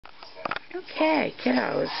Okay,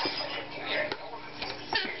 kiddos.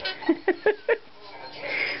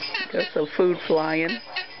 Got some food flying.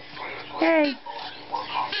 Hey,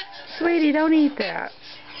 sweetie, don't eat that.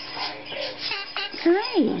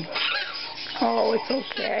 Hi. Oh, it's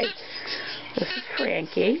okay. This is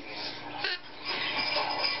Frankie.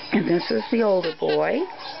 And this is the older boy.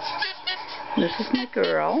 This is my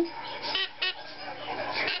girl.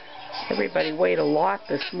 Everybody weighed a lot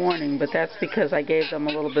this morning, but that's because I gave them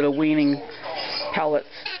a little bit of weaning pellets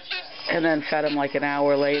and then fed them like an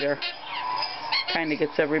hour later. Kind of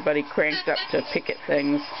gets everybody cranked up to pick at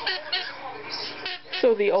things.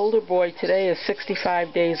 So the older boy today is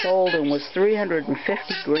 65 days old and was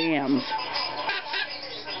 350 grams.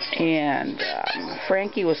 And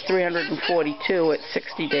Frankie was 342 at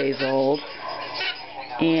 60 days old.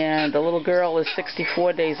 And the little girl is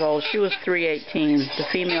 64 days old. She was 318. The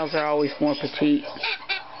females are always more petite.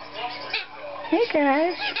 Hey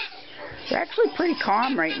guys. They're actually pretty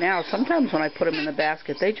calm right now. Sometimes when I put them in the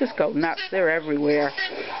basket, they just go nuts. They're everywhere.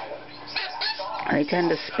 They tend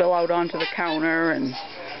to spill out onto the counter, and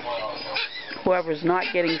whoever's not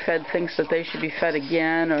getting fed thinks that they should be fed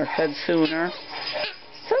again or fed sooner.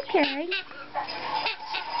 It's okay.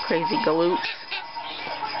 Crazy galoops.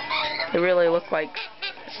 They really look like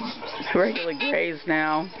regular grays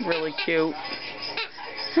now. Really cute.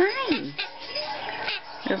 Hi.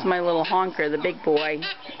 There's my little honker, the big boy.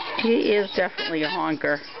 He is definitely a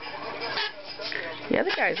honker. The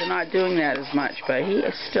other guys are not doing that as much, but he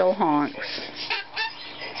is still honks.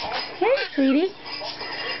 Hey, sweetie.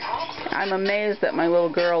 I'm amazed that my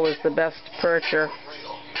little girl is the best percher.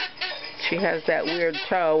 She has that weird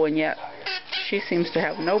toe, and yet she seems to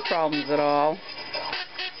have no problems at all.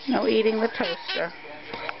 No eating the toaster.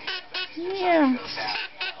 Yeah.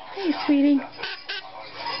 Hey, sweetie.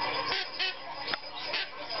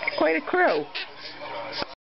 Quite a crew.